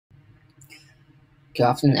Good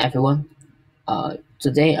afternoon, everyone.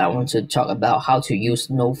 Today, I want to talk about how to use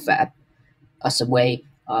Nofap as a way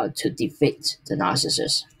to defeat the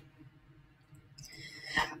narcissist.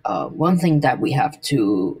 One thing that we have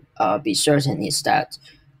to be certain is that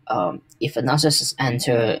if a narcissist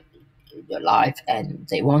enter your life and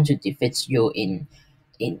they want to defeat you in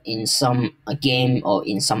some game or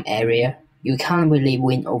in some area, you can't really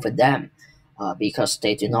win over them because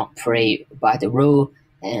they do not play by the rule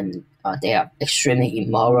and they are extremely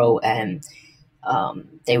immoral and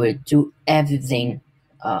they will do everything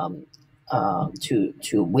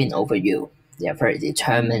to win over you. They are very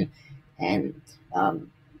determined, and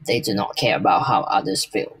they do not care about how others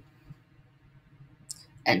feel.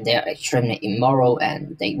 And they are extremely immoral,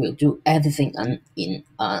 and they will do everything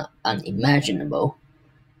unimaginable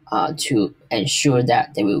to ensure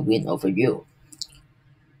that they will win over you.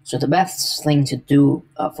 So the best thing to do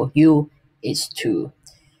for you is to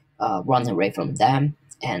run away from them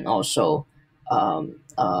and also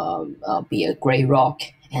be a gray rock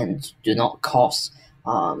and do not cause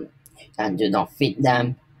and do not feed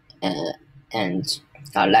them and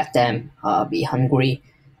let them be hungry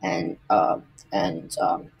and and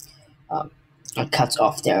cut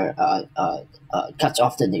off their cut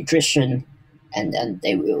off the nutrition and then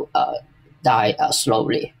they will die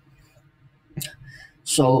slowly.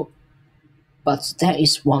 So, but there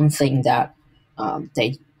is one thing that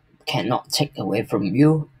they cannot take away from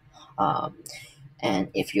you. Um, and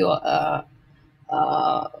if you're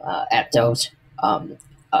adult,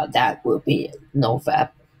 that will be no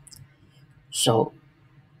fab. So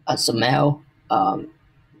as a male,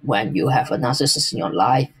 when you have a narcissist in your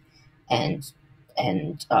life and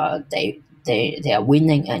they are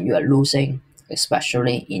winning and you are losing,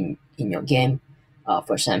 especially in your game.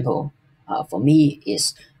 For example, for me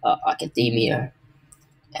is academia,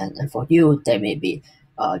 and for you they may be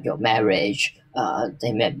your marriage.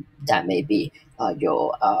 That may be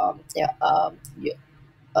your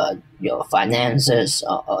your finances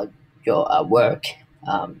or your work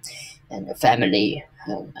and your family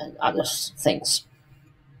and other things.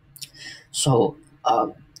 So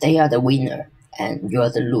they are the winner and you are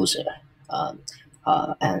the loser. Um,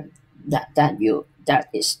 and that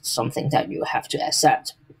is something that you have to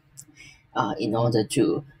accept in order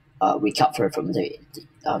to recover from the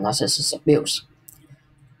narcissist abuse.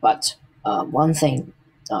 But one thing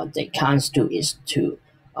they can't do is to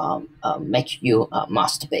make you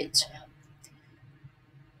masturbate.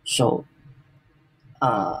 So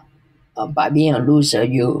by being a loser,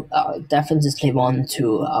 you definitely want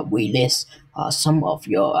to release some of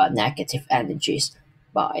your negative energies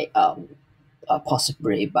by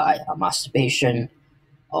possibly by masturbation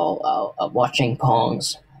or watching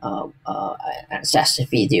porns, and sexy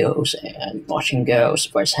videos, and watching girls,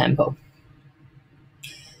 for example.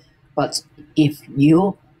 But if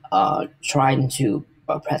you are trying to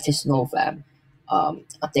practice Nofap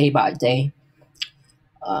day by day,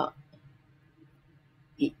 uh,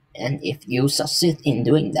 and if you succeed in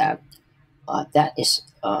doing that, that is,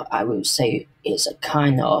 I will say, is a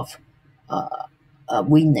kind of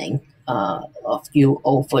winning of you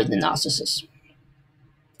over the narcissist.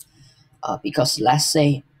 Because let's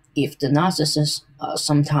say if the narcissist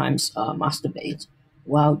sometimes masturbate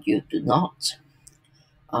while you do not,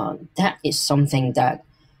 that is something that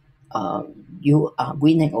you are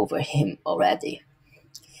winning over him already.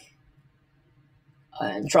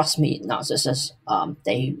 And trust me, narcissists,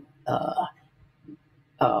 they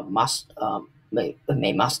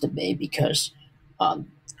may masturbate because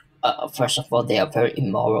first of all they are very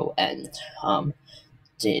immoral and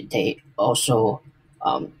they also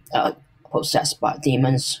possessed by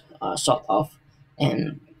demons, sort of,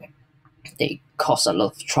 and they cause a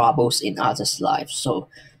lot of troubles in others' lives. So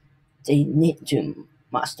they need to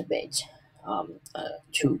masturbate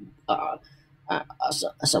to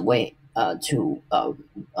as a way to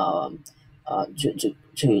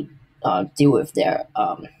deal with their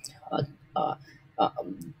uh, uh,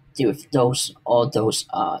 deal with those all those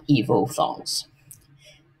evil thoughts.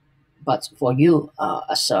 But for you,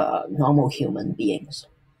 as a normal human beings,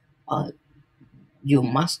 uh, you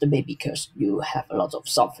masturbate because you have a lot of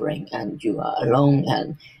suffering and you are alone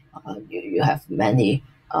and you have many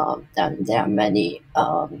and there are many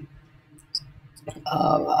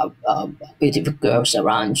beautiful girls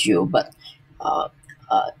around you, but uh,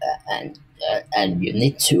 uh, and um, you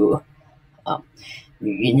need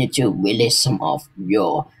to release some of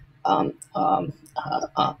your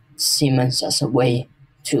Siemens as a way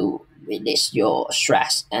to release your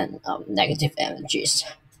stress and negative energies.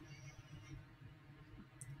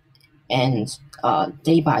 And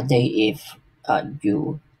day by day, if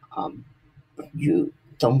you um, you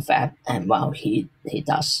don't fab, and while he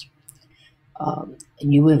does,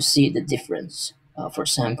 you will see the difference. For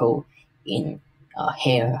example, in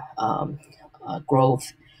hair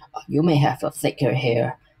growth, you may have a thicker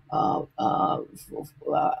hair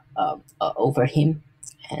over him,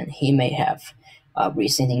 and he may have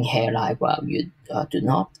receding hairline while you do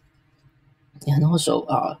not. And also,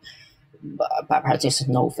 by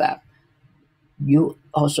practicing no fab, you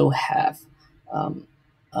also have um,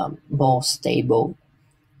 more stable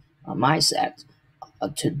mindset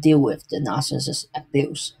to deal with the narcissist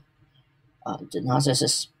abuse. The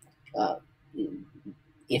narcissist, uh,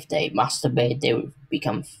 if they masturbate, they will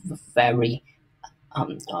become very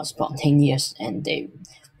spontaneous, and they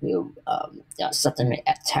will suddenly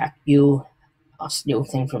attack you, steal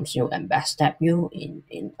things from you, and backstab you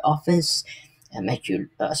in office, and make you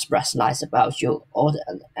express lies about you, all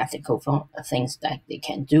the unethical things that they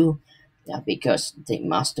can do, because they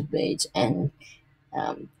masturbate, and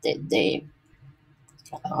they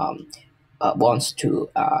um, wants to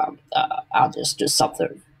others to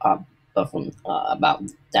suffer about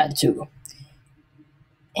that too.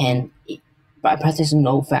 And by practicing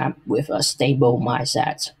NoFap with a stable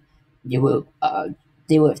mindset, you will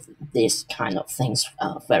deal with these kind of things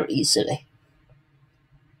very easily.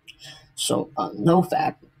 So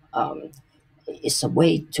NoFap is a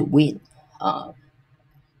way to win uh,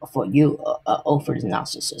 for you over the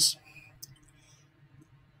narcissist.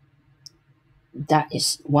 That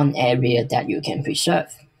is one area that you can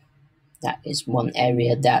preserve. That is one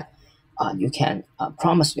area that you can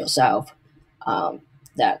promise yourself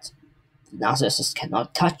that the narcissist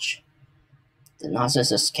cannot touch. The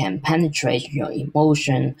narcissist can penetrate your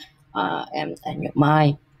emotion and your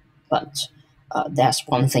mind, but that's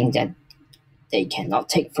one thing that they cannot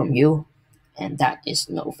take from you, and that is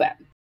no fab.